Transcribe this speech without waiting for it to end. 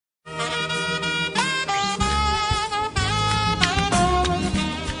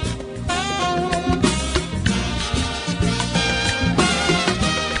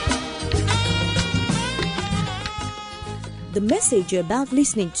message you're about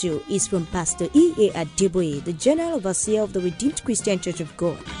listening to is from Pastor E.A. Adeboye, the General Overseer of the Redeemed Christian Church of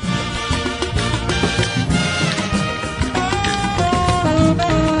God.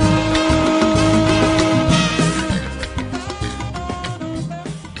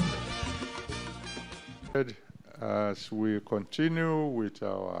 As we continue with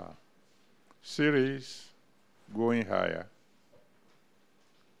our series, Going Higher,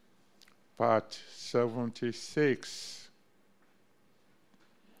 part 76.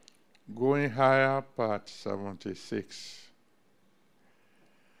 Going Higher, part 76.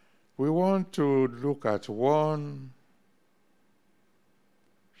 We want to look at one,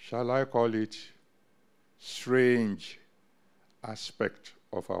 shall I call it, strange aspect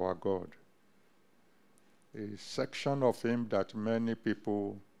of our God. A section of him that many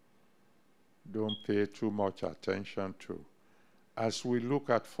people don't pay too much attention to. As we look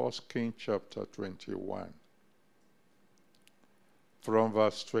at 1 Kings chapter 21, from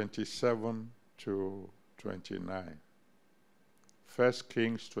verse 27 to 29. 1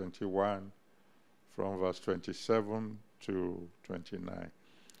 Kings 21, from verse 27 to 29.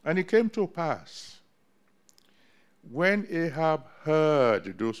 And it came to pass, when Ahab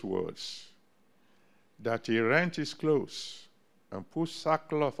heard those words, that he rent his clothes and put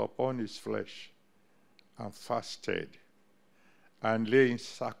sackcloth upon his flesh and fasted and lay in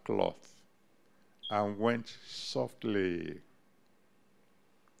sackcloth and went softly.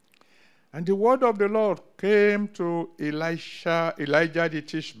 And the word of the Lord came to Elijah the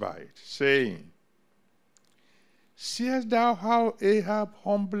Tishbite, saying, Seest thou how Ahab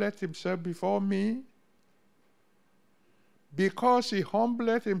humbleth himself before me? Because he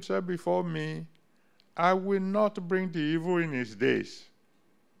humbleth himself before me, I will not bring the evil in his days,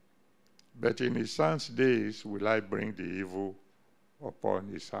 but in his son's days will I bring the evil upon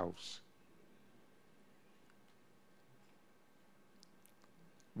his house.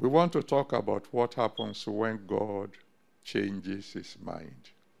 We want to talk about what happens when God changes his mind.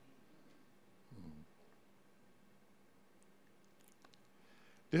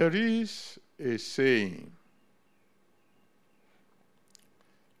 There is a saying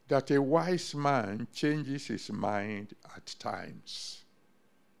that a wise man changes his mind at times.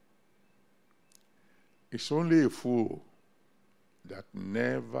 It's only a fool that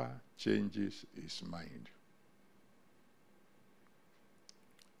never changes his mind.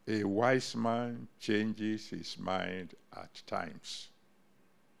 A wise man changes his mind at times.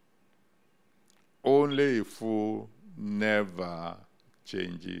 Only a fool never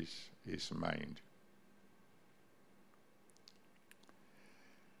changes his mind.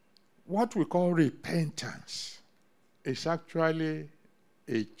 What we call repentance is actually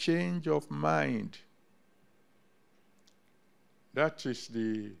a change of mind. That is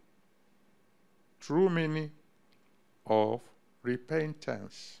the true meaning of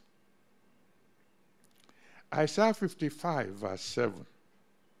repentance. Isaiah 55, verse 7.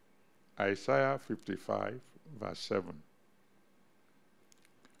 Isaiah 55, verse 7.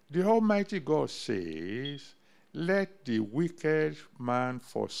 The Almighty God says, let the wicked man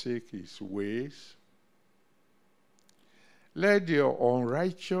forsake his ways. Let the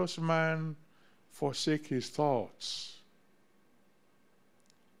unrighteous man forsake his thoughts.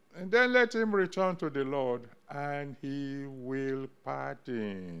 And then let him return to the Lord, and he will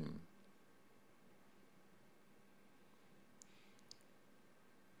pardon.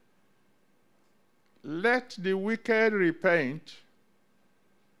 Let the wicked repent,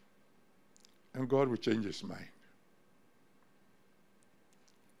 and God will change his mind.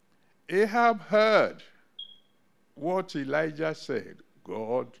 Ahab heard what Elijah said.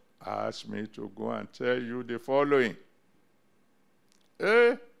 God asked me to go and tell you the following.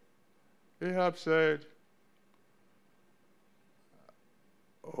 Ahab said,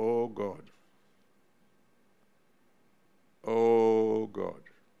 oh God, oh God.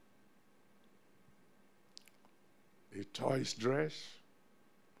 He tore his dress.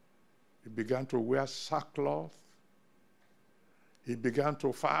 He began to wear sackcloth. He began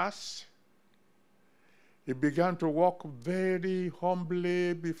to fast. He began to walk very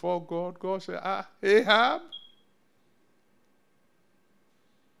humbly before God. God said, Ahab?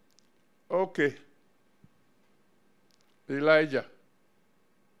 Okay. Elijah.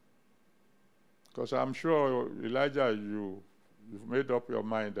 Because I'm sure, Elijah, you've made up your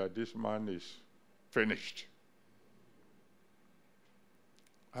mind that this man is finished.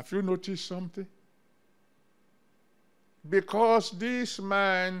 Have you noticed something? Because this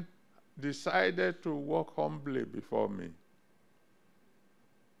man decided to walk humbly before me,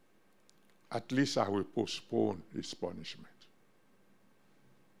 at least I will postpone his punishment.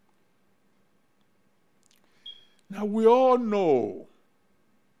 Now we all know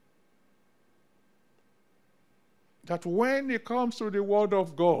that when it comes to the Word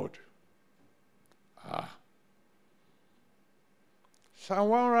of God, Psalm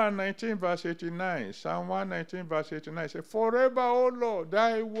 119 verse 89, Psalm 119 verse 89 says, forever, O Lord,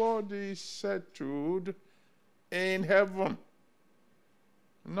 thy word is settled in heaven,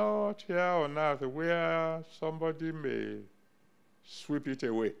 not here on earth where somebody may sweep it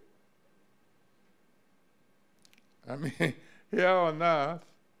away. I mean, here on earth,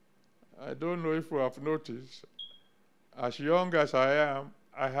 I don't know if you have noticed, as young as I am,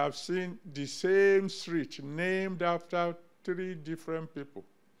 I have seen the same street named after 3 different people.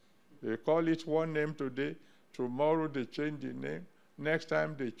 They call it one name today, tomorrow they change the name, next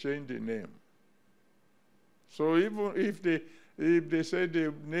time they change the name. So even if they say they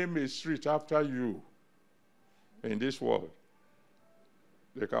name a street after you in this world,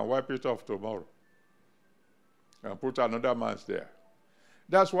 they can wipe it off tomorrow and put another man's there.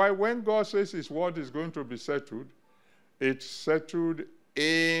 That's why when God says his word is going to be settled, it's settled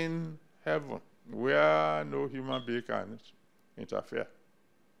in heaven, where no human being can interfere.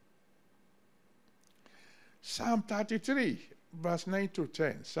 Psalm 33, verse 9 to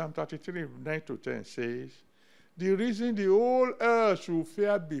 10. Psalm 33, 9 to 10 says, the reason the whole earth should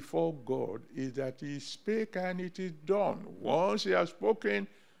fear before God is that he spake and it is done. Once he has spoken,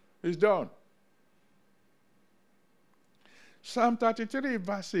 it's done. Psalm 33,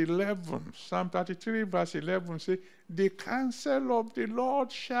 verse 11. Psalm 33, verse 11 says, the counsel of the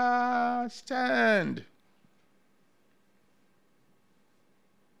Lord shall stand.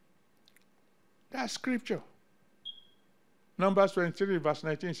 That's scripture. Numbers 23, verse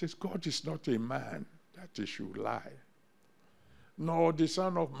 19 says, God is not a man that he should lie, nor the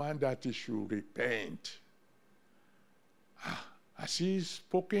son of man that he should repent. Has he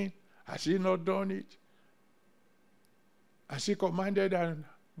spoken? Has he not done it? Has he commanded, and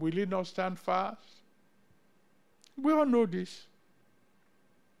will he not stand fast? We all know this.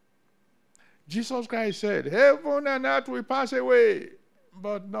 Jesus Christ said, heaven and earth will pass away,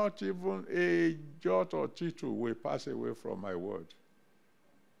 but not even a jot or tittle will pass away from my word.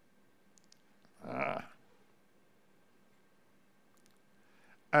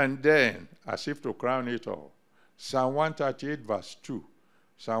 And then, as if to crown it all, Psalm 138 verse 2.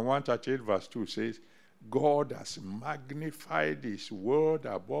 Psalm 138 verse 2 says, God has magnified his word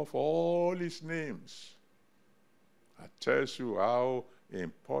above all his names. That tells you how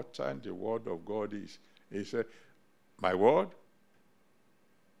important the word of God is. He said, my word,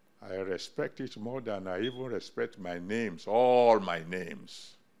 I respect it more than I even respect my names, all my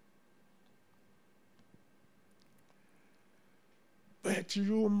names. But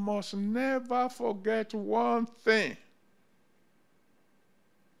you must never forget one thing.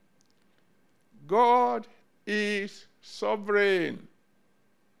 God is sovereign.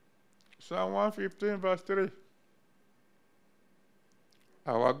 Psalm 115 verse 3.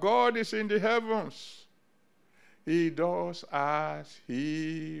 Our God is in the heavens. He does as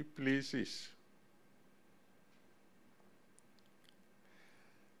he pleases.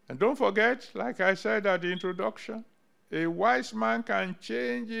 And don't forget, like I said at the introduction, a wise man can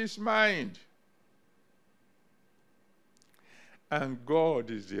change his mind. And God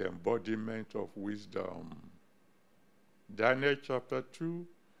is the embodiment of wisdom. Daniel chapter 2,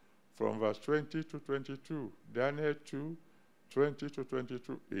 from verse 20 to 22. Daniel 2, 20 to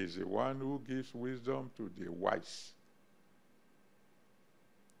 22 is the one who gives wisdom to the wise.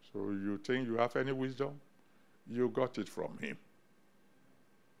 So you think you have any wisdom? You got it from him.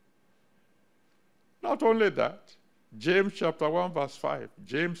 Not only that, James chapter 1 verse 5,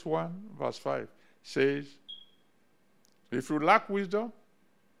 James 1 verse 5 says, if you lack wisdom,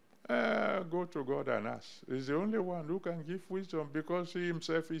 go to God and ask. He's the only one who can give wisdom because he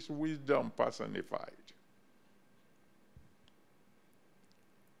himself is wisdom personified.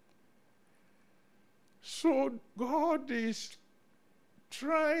 So God is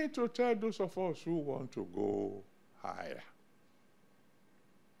trying to tell those of us who want to go higher.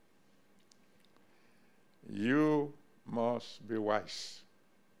 You must be wise.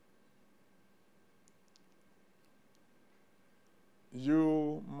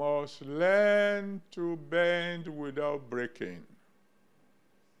 You must learn to bend without breaking.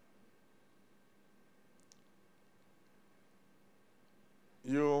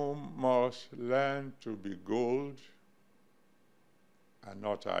 You must learn to be gold and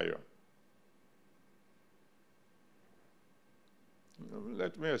not iron.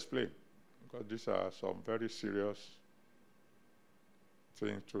 Let me explain, because these are some very serious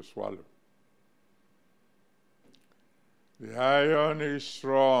things to swallow. The iron is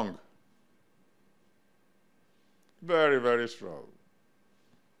strong. Very, very strong.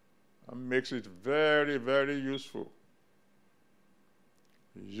 And makes it very, very useful.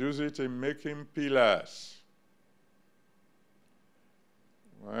 Use it in making pillars.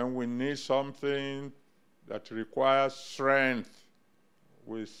 When we need something that requires strength,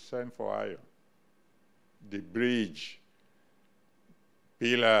 we send for iron. The bridge,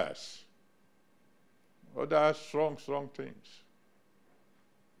 pillars, other strong, strong things.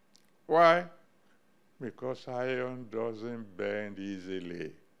 Why? Because iron doesn't bend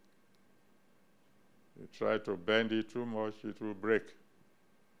easily. You try to bend it too much, it will break.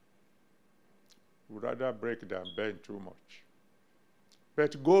 We'd rather break than bend too much.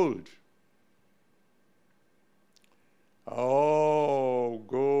 But gold, oh,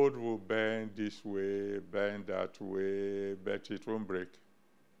 gold will bend this way, bend that way, but it won't break.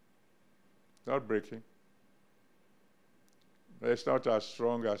 Not breaking. It's not as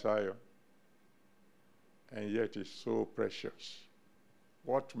strong as iron, and yet it's so precious.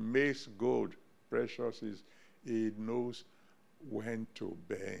 What makes gold precious is it knows when to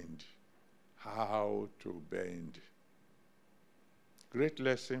bend, how to bend. Great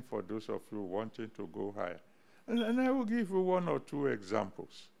lesson for those of you wanting to go higher. And I will give you one or two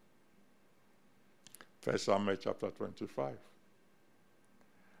examples. 1 Samuel chapter 25,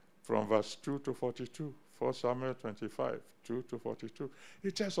 from verse 2 to 42. 1 Samuel 25, 2 to 42.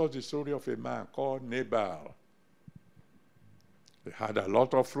 It tells us the story of a man called Nabal. He had a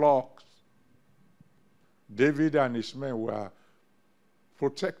lot of flocks. David and his men were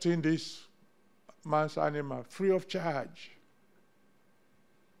protecting this man's animal free of charge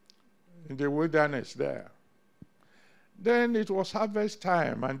in the wilderness there. Then it was harvest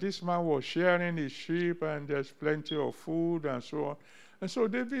time, and this man was shearing his sheep, and there's plenty of food and so on. And so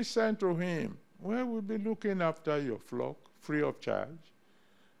David sent to him, well, we'll be looking after your flock free of charge.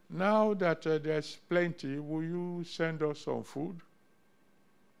 Now that there's plenty, will you send us some food?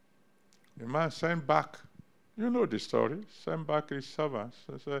 The man sent back, you know the story, sent back his servants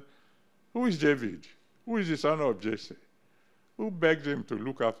and said, who is David? Who is the son of Jesse? Who begged him to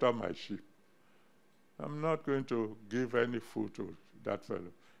look after my sheep? I'm not going to give any food to that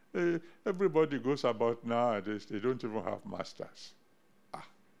fellow. Everybody goes about nowadays, they don't even have masters.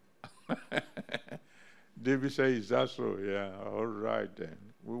 David said, is that so? Yeah, all right then.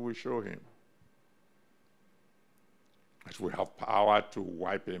 We will show him that we have power to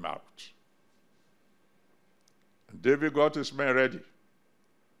wipe him out. And David got his men ready,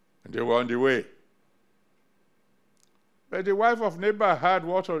 and they were on the way. But the wife of Nabal heard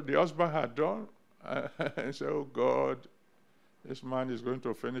what the husband had done, and said, oh God, this man is going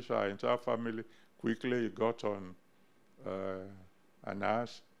to finish our entire family. Quickly he got on an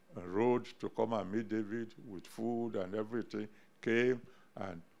ass, a road to come and meet David with food and everything, came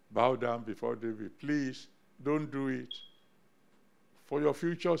and bowed down before David. Please, don't do it for your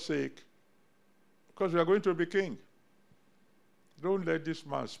future's sake, because you are going to be king. Don't let this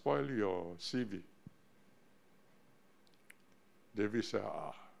man spoil your CV. David said,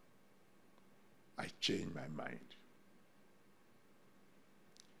 I changed my mind.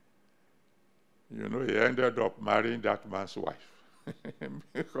 You know, he ended up marrying that man's wife.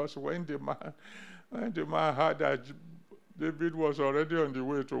 Because when the man heard that David was already on the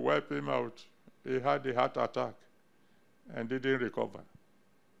way to wipe him out, he had a heart attack and didn't recover.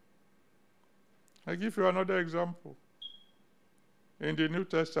 I give you another example. In the New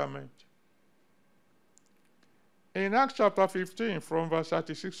Testament, in Acts chapter 15, from verse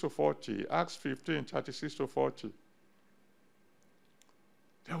 36 to 40, Acts 15, 36 to 40,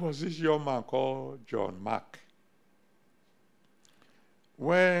 there was this young man called John Mark.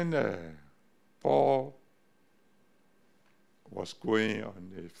 When Paul was going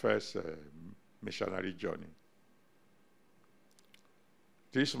on the first missionary journey,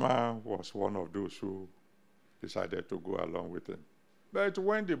 this man was one of those who decided to go along with him. But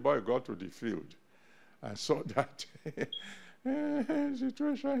when the boy got to the field and saw that the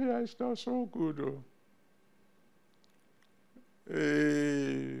situation here is not so good,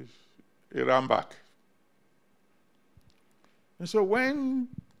 he ran back. And so when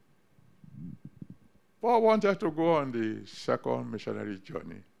Paul wanted to go on the second missionary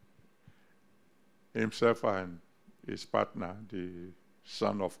journey, himself and his partner, the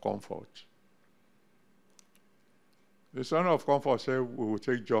son of Comfort, the son of Comfort said, we will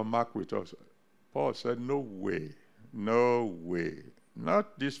take John Mark with us. Paul said, no way, no way.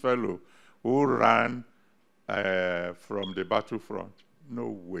 Not this fellow who ran from the battlefront. No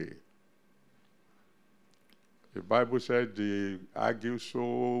way. The Bible said they argued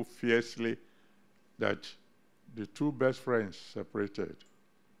so fiercely that the two best friends separated.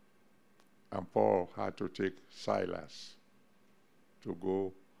 And Paul had to take Silas to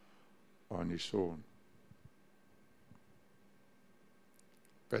go on his own.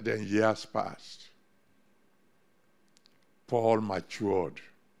 But then years passed. Paul matured.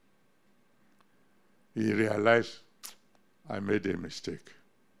 He realized, I made a mistake.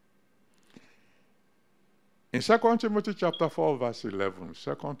 In 2 Timothy chapter 4, verse 11,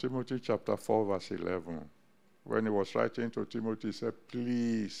 2 Timothy chapter 4, verse 11, when he was writing to Timothy, he said,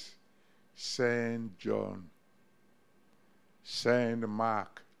 please send John, send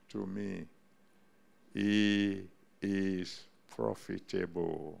Mark to me. He is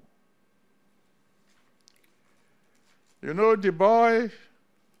profitable. You know the boy,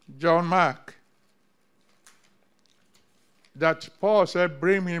 John Mark, that Paul said,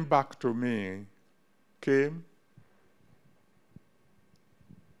 bring him back to me, came,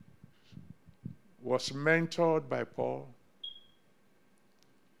 was mentored by Paul,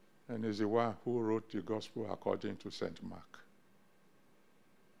 and is the one who wrote the gospel according to St. Mark.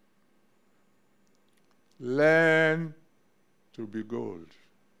 Learn to be gold.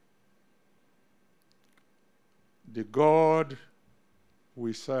 The God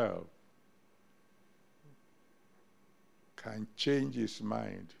we serve can change his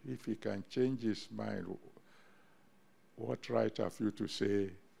mind. If he can change his mind, what right have you to say,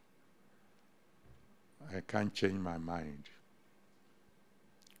 I can't change my mind?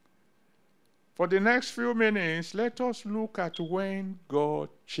 For the next few minutes, let us look at when God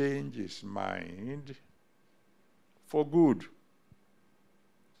changed his mind for good.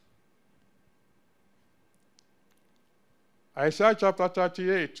 Isaiah chapter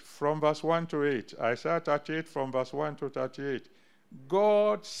 38 from verse 1 to 8. Isaiah 38 from verse 1 to 38.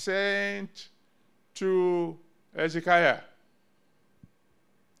 God sent to Hezekiah,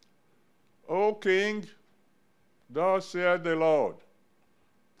 O king, thus saith the Lord,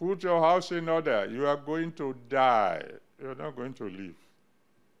 put your house in order. You are going to die. You're not going to live.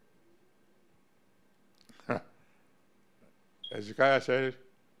 Hezekiah said,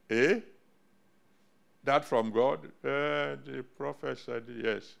 eh? That from God? The prophet said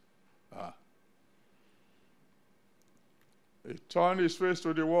yes. He turned his face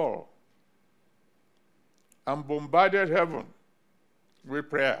to the wall and bombarded heaven with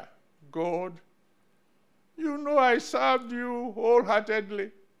prayer. God, you know I served you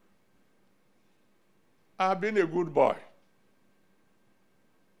wholeheartedly. I've been a good boy.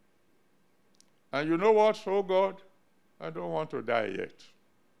 And you know what, oh God? I don't want to die yet.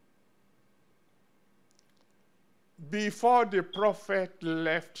 Before the prophet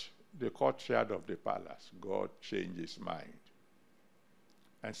left the courtyard of the palace, God changed his mind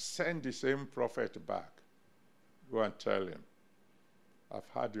and sent the same prophet back. Go and tell him, I've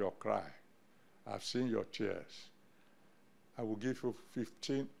heard your cry. I've seen your tears. I will give you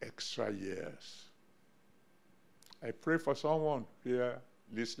 15 extra years. I pray for someone here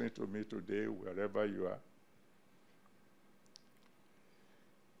listening to me today, wherever you are.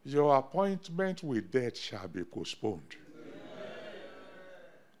 Your appointment with death shall be postponed.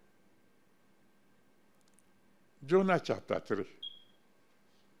 Jonah chapter 3,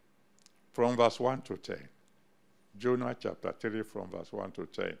 from verse 1 to 10. Jonah chapter 3, from verse 1 to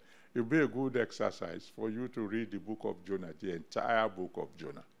 10. It will be a good exercise for you to read the book of Jonah, the entire book of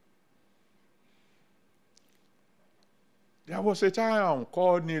Jonah. There was a town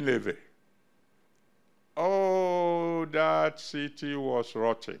called Nineveh. Oh, that city was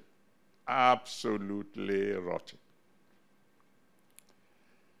rotten. Absolutely rotten.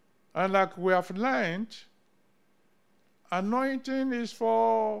 And like we have learned, anointing is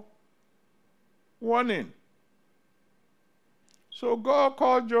for warning. So God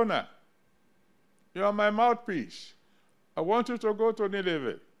called Jonah. You are my mouthpiece. I want you to go to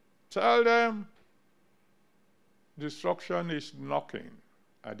Nineveh. Tell them destruction is knocking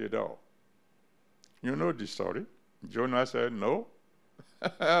at the door. You know the story. Jonah said, no,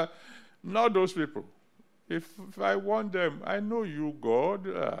 not those people. If I want them, I know you,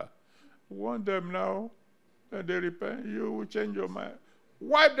 God. Want them now, and they repent, you will change your mind.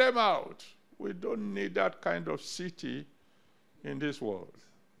 Wipe them out. We don't need that kind of city in this world.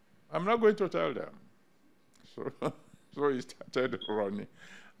 I'm not going to tell them. So he started running.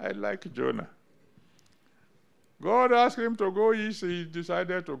 I like Jonah. God asked him to go east. He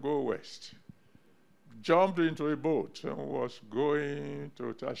decided to go west. Jumped into a boat and was going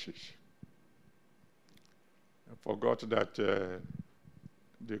to Tarshish. I forgot that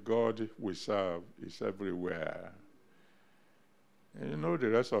the God we serve is everywhere. And you know the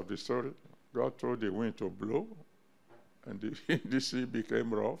rest of the story. God told the wind to blow, and the sea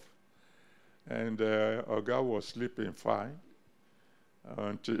became rough. And Oga was sleeping fine.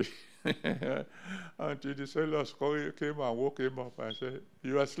 until, until the sailors came and woke him up and said,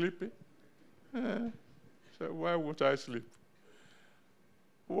 "You are sleeping?" So why would I sleep?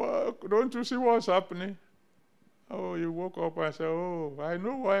 Well, don't you see what's happening? Oh, you woke up and said, "Oh, I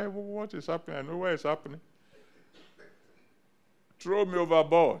know what is happening. I know why it's happening. Throw me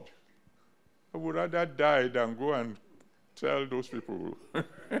overboard. I would rather die than go and tell those people."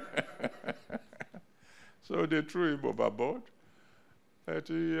 So they threw him overboard. But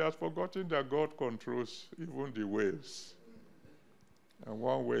he has forgotten that God controls even the waves. And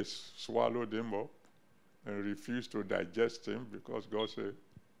one wave swallowed him up and refused to digest him because God said,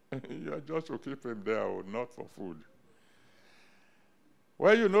 "You are just to keep him there, not for food."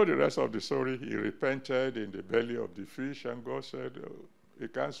 Well, you know the rest of the story. He repented in the belly of the fish, and God said, "He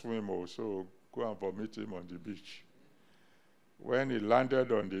can't swim, so go and vomit him on the beach." When he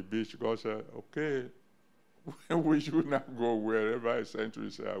landed on the beach, God said, "Okay, we should now go wherever I sent you." He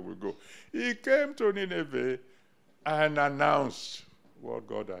said, "I will go." He came to Nineveh and announced what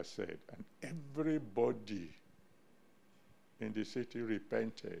God has said, and everybody in the city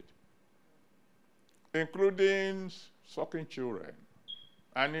repented, including sucking children,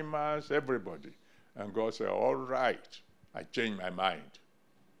 animals, everybody. And God said, "All right, I changed my mind."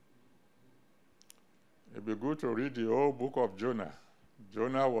 It'd be good to read the whole book of Jonah.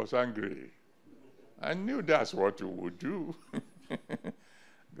 Jonah was angry. I knew that's what you would do.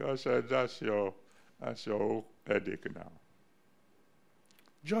 God said, that's your headache now.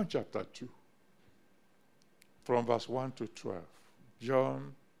 John chapter 2, from verse 1 to 12.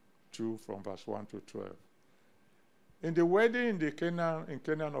 John 2, from verse 1 to 12. In the wedding in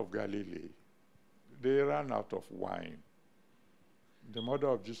Canaan of Galilee, they ran out of wine. The mother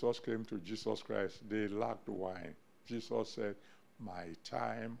of Jesus came to Jesus Christ. They lacked wine. Jesus said, "My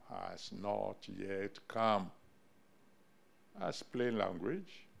time has not yet come." That's plain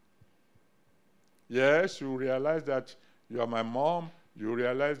language. Yes, you realize that you are my mom. You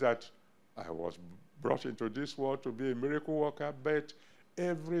realize that I was brought into this world to be a miracle worker, but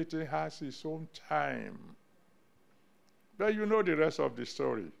everything has its own time. But you know the rest of the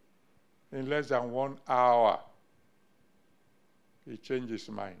story. In less than 1 hour, he changed his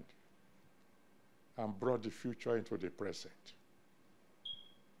mind and brought the future into the present.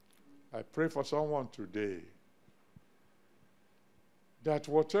 I pray for someone today that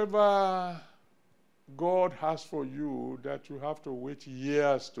whatever God has for you that you have to wait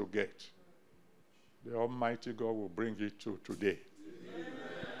years to get, the Almighty God will bring it to today. Amen.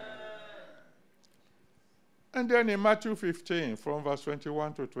 And then in Matthew 15, from verse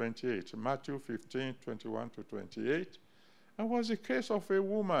 21 to 28, Matthew 15, 21 to 28, there was a case of a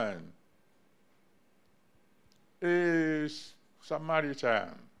woman, a Samaritan,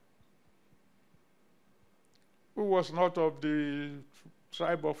 who was not of the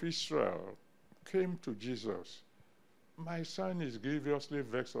tribe of Israel, came to Jesus. "My son is grievously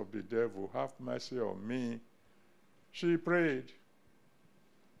vexed of the devil. Have mercy on me." She prayed.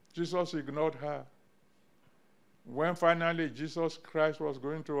 Jesus ignored her. When finally Jesus Christ was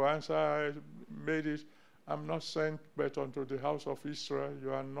going to answer, made it, "I'm not sent but unto the house of Israel.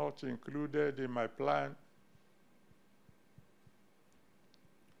 You are not included in my plan."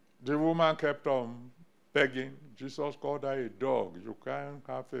 The woman kept on begging. Jesus called her a dog. You can't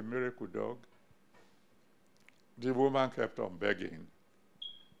have a miracle dog. The woman kept on begging.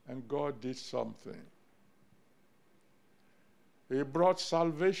 And God did something. He brought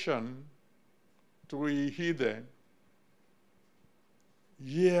salvation to a heathen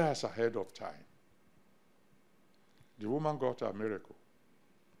years ahead of time. The woman got a miracle.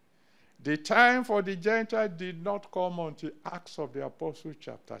 The time for the Gentile did not come until Acts of the Apostles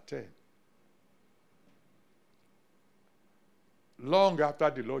chapter 10. Long after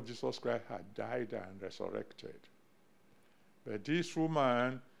the Lord Jesus Christ had died and resurrected. But this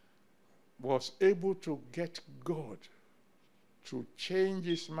woman was able to get God to change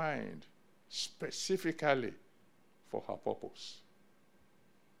his mind specifically for her purpose.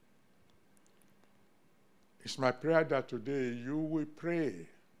 It's my prayer that today you will pray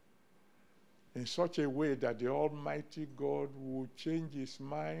in such a way that the Almighty God will change his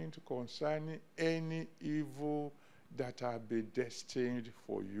mind concerning any evil that have been destined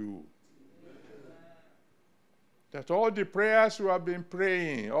for you. That all the prayers you have been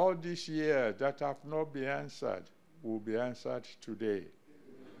praying all these years that have not been answered will be answered today.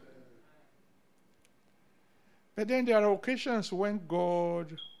 But then there are occasions when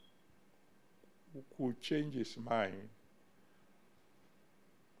God could change his mind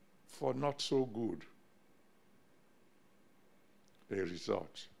for not so good a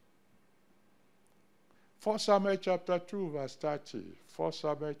result. 1 Samuel chapter 2 verse 30. 1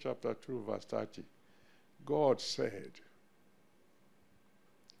 Samuel chapter 2 verse 30. God said,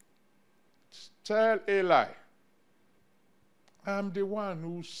 tell Eli, I'm the one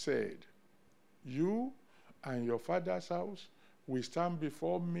who said, you and your father's house will stand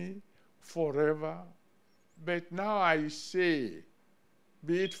before me forever. But now I say,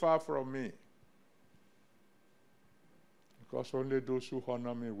 be it far from me. Because only those who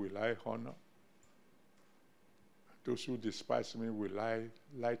honor me will I honor. Those who despise me will I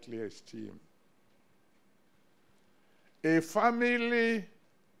lightly esteem. A family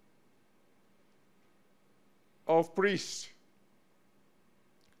of priests,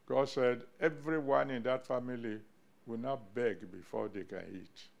 God said, everyone in that family will not beg before they can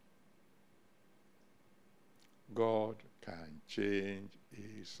eat. God can change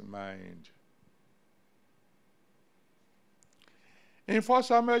his mind. In 1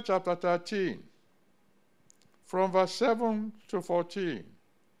 Samuel chapter 13, from verse 7 to 14,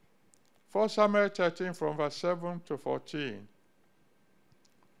 1 Samuel 13 from verse 7 to 14,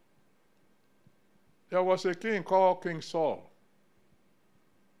 there was a king called King Saul.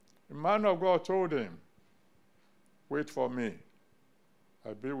 The man of God told him, wait for me.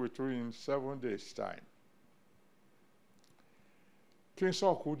 I'll be with you in 7 days' time. King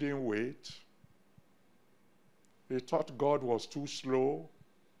Saul couldn't wait. He thought God was too slow.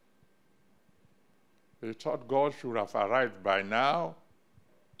 He thought God should have arrived by now.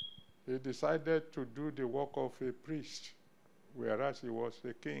 He decided to do the work of a priest, whereas he was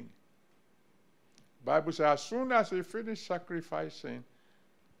a king. The Bible says, as soon as he finished sacrificing,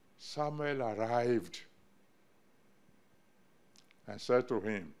 Samuel arrived and said to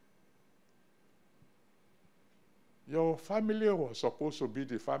him, your family was supposed to be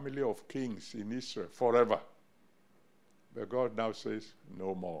the family of kings in Israel forever. But God now says,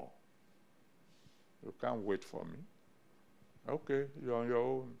 no more. You can't wait for me. Okay, you're on your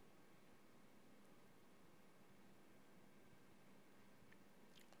own.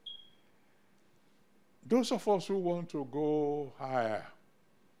 Those of us who want to go higher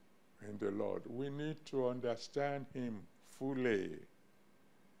in the Lord, we need to understand him fully.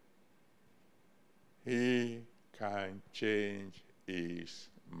 He can change his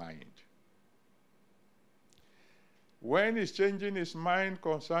mind. When he's changing his mind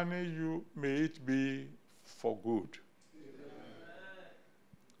concerning you, may it be for good. Amen.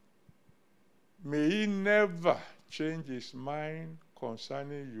 May he never change his mind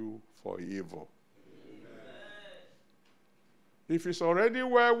concerning you for evil. Amen. If it's already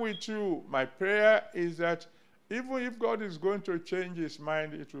well with you, my prayer is that even if God is going to change his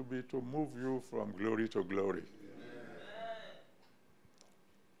mind, it will be to move you from glory to glory.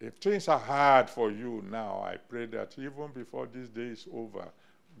 If things are hard for you now, I pray that even before this day is over,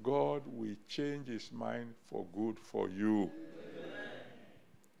 God will change his mind for good for you. Amen.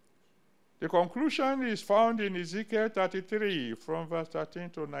 The conclusion is found in Ezekiel 33 from verse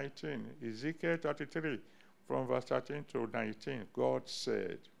 13 to 19. Ezekiel 33 from verse 13 to 19. God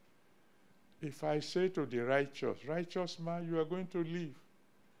said, if I say to the righteous man, you are going to live.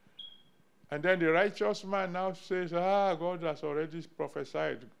 And then the righteous man now says, God has already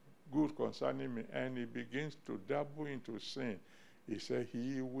prophesied good concerning me. And he begins to dabble into sin. He said,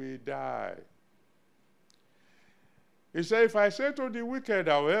 he will die. He said, if I say to the wicked,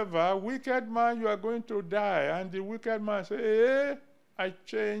 however, wicked man, you are going to die. And the wicked man said, I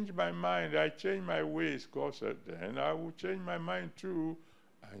changed my mind. I changed my ways. God said, then I will change my mind too,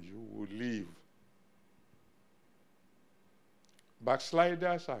 and you will live.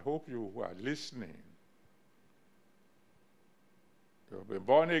 Backsliders, I hope you are listening. You've been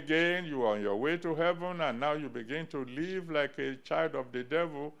born again, you are on your way to heaven, and now you begin to live like a child of the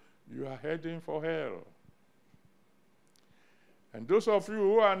devil. You are heading for hell. And those of you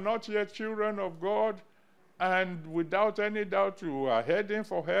who are not yet children of God, and without any doubt you are heading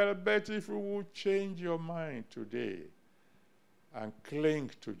for hell, but if you will change your mind today and cling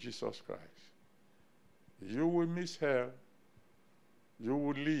to Jesus Christ, you will miss hell. You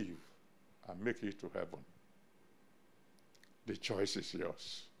will live and make it to heaven. The choice is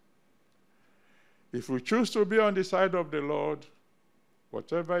yours. If you choose to be on the side of the Lord,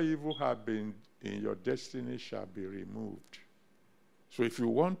 whatever evil has been in your destiny shall be removed. So if you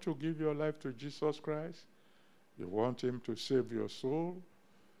want to give your life to Jesus Christ, you want him to save your soul,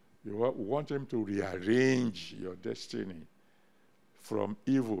 you want him to rearrange your destiny from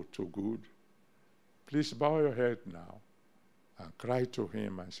evil to good, please bow your head now and cry to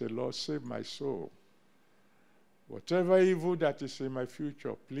him and say, Lord, save my soul. Whatever evil that is in my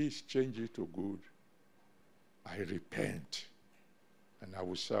future, please change it to good. I repent, and I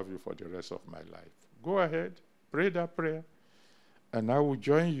will serve you for the rest of my life. Go ahead, pray that prayer, and I will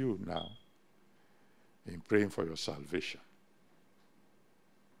join you now in praying for your salvation.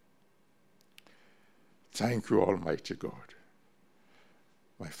 Thank you, Almighty God.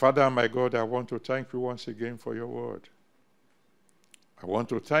 My Father and my God, I want to thank you once again for your word. I want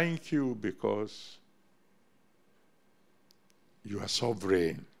to thank you because you are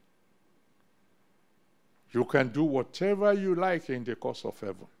sovereign. You can do whatever you like in the course of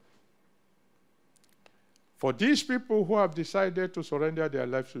heaven. For these people who have decided to surrender their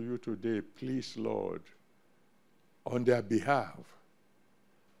lives to you today, please, Lord, on their behalf,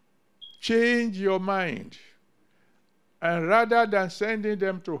 change your mind. And rather than sending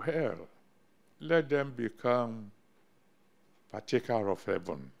them to hell, let them become partaker of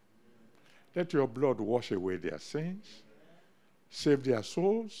heaven. Let your blood wash away their sins, save their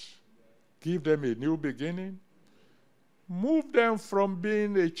souls, give them a new beginning, move them from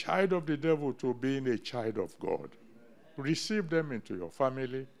being a child of the devil to being a child of God. Receive them into your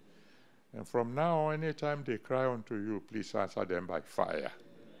family, and from now on, anytime they cry unto you, please answer them by fire.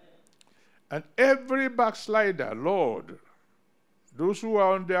 And every backslider, Lord, those who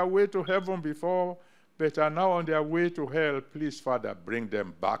are on their way to heaven before, but are now on their way to hell, please, Father, bring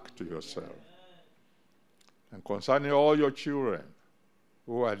them back to yourself. And concerning all your children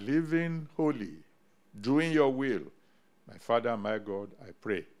who are living holy, doing your will, my Father and my God, I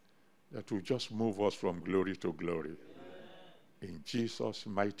pray that you just move us from glory to glory. In Jesus'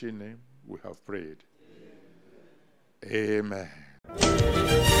 mighty name, we have prayed. Amen.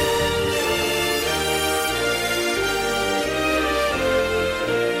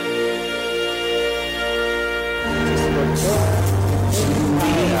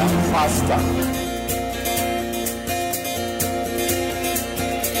 Faster.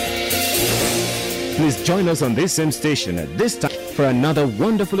 Please join us on this same station at this time for another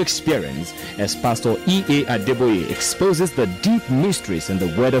wonderful experience as Pastor E.A. Adeboye exposes the deep mysteries in the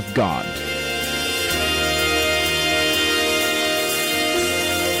Word of God.